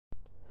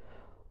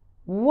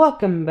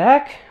Welcome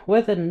back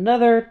with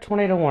another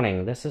tornado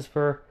warning. This is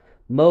for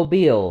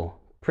Mobile,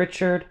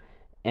 Pritchard,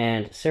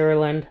 and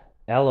Saraland,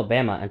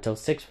 Alabama until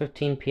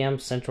 6:15 p.m.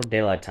 Central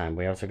Daylight Time.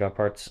 We also got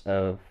parts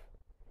of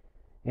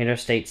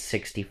Interstate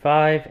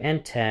 65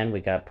 and 10.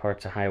 We got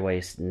parts of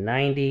Highways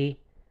 90,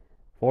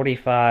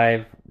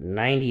 45,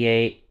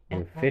 98,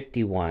 and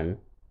 51,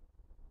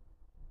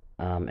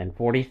 and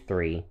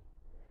 43.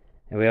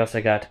 And we also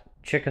got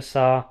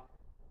Chickasaw,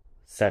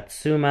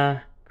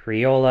 Satsuma,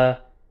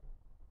 Criolla,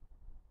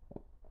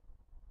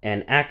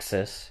 and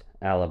Axis,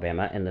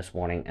 Alabama, in this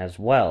warning as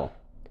well.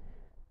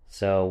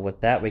 So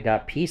with that, we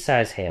got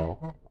pea-size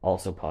hail,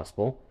 also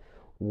possible.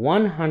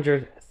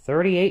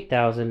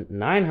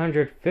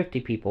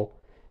 138,950 people,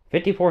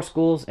 54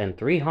 schools, and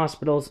 3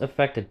 hospitals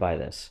affected by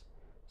this.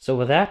 So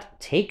with that,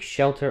 take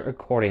shelter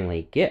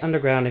accordingly. Get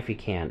underground if you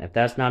can. If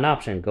that's not an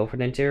option, go for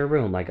an interior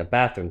room like a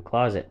bathroom,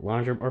 closet,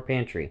 laundry, or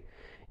pantry.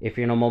 If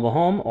you're in a mobile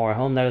home or a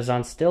home that is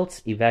on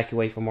stilts,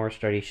 evacuate for more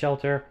sturdy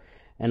shelter.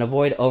 And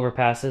avoid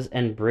overpasses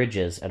and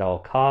bridges at all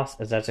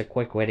costs, as that's a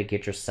quick way to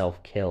get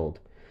yourself killed.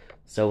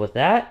 So with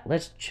that,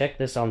 let's check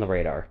this on the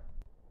radar.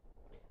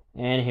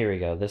 And here we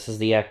go. This is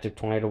the active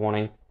tornado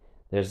warning.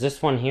 There's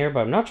this one here,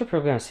 but I'm not sure if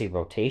we're going to see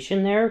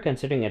rotation there,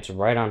 considering it's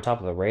right on top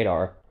of the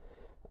radar.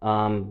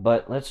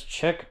 But let's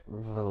check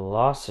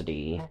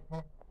velocity.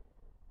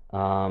 Yeah,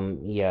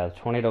 the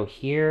tornado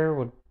here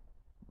would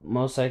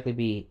most likely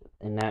be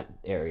in that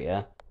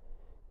area.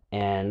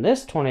 And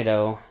this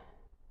tornado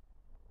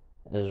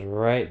is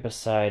right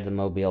beside the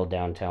Mobile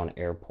downtown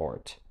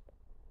airport.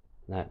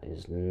 That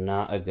is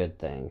not a good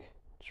thing.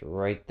 It's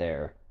right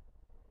there.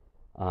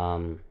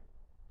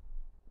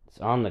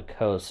 It's on the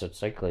coast, so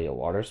it's likely a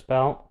water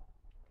spout.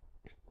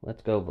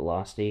 Let's go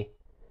velocity.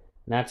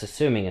 And that's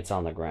assuming it's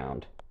on the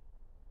ground.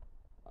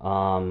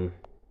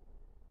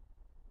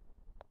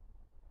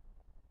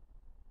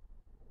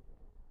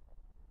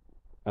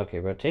 Okay,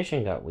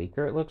 rotation got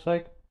weaker, it looks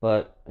like,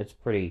 but it's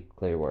pretty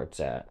clear where it's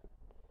at.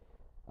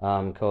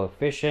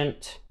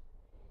 Coefficient.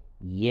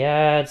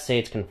 Yeah, I'd say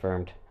it's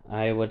confirmed.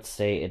 I would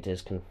say it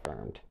is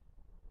confirmed.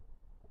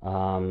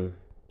 So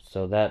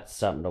that's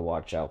something to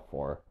watch out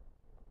for.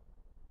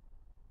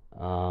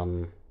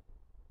 Yeah,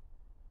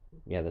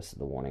 this is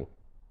the warning.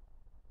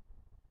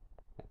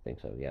 I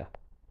think so, yeah.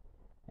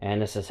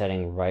 And this is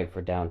heading right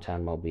for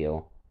downtown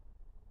Mobile.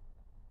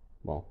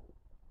 Well,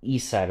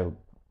 east side of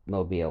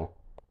Mobile.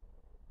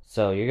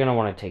 So you're going to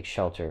want to take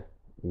shelter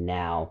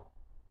now,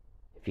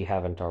 if you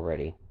haven't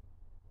already.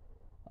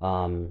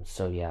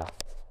 So yeah.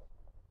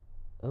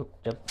 Oh,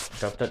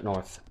 jumped up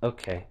north.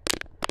 Okay.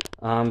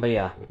 But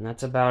yeah,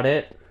 that's about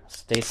it.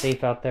 Stay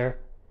safe out there.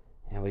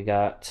 And we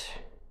got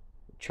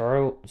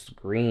Charles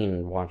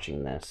Green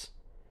watching this.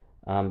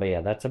 But yeah,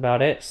 that's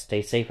about it.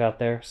 Stay safe out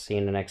there. See you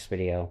in the next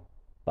video.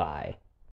 Bye.